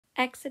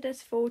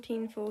Exodus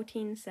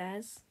 14:14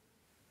 says,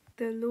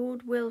 "The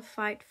Lord will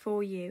fight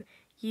for you.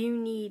 You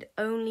need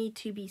only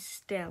to be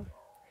still."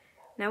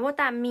 Now what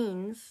that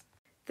means,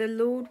 the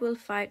Lord will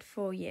fight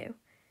for you.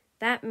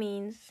 That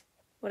means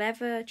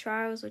whatever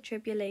trials or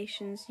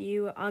tribulations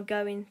you are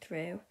going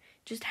through,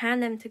 just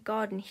hand them to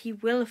God and He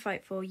will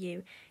fight for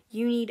you.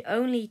 You need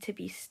only to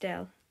be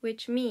still,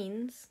 which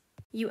means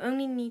you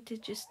only need to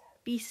just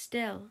be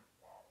still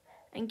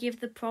and give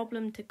the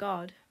problem to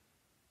God.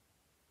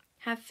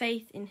 Have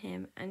faith in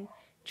Him and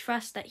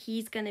trust that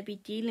He's going to be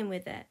dealing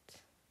with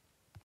it.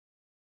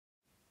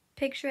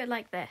 Picture it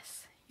like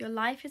this. Your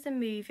life is a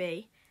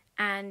movie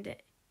and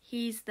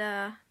He's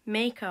the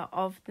maker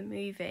of the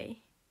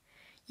movie.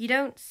 You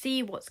don't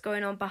see what's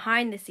going on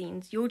behind the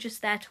scenes. You're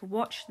just there to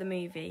watch the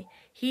movie.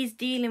 He's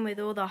dealing with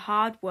all the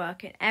hard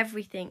work and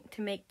everything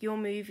to make your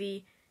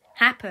movie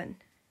happen.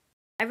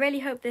 I really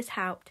hope this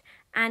helped.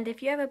 And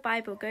if you have a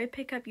Bible, go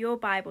pick up your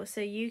Bible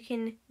so you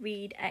can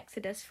read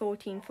Exodus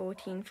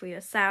 14:14 for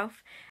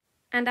yourself.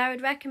 And I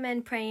would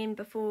recommend praying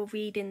before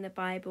reading the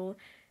Bible.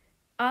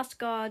 Ask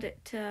God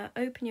to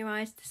open your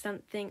eyes to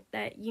something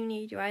that you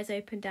need your eyes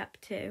opened up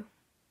to.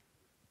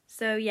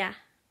 So yeah,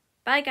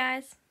 bye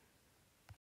guys.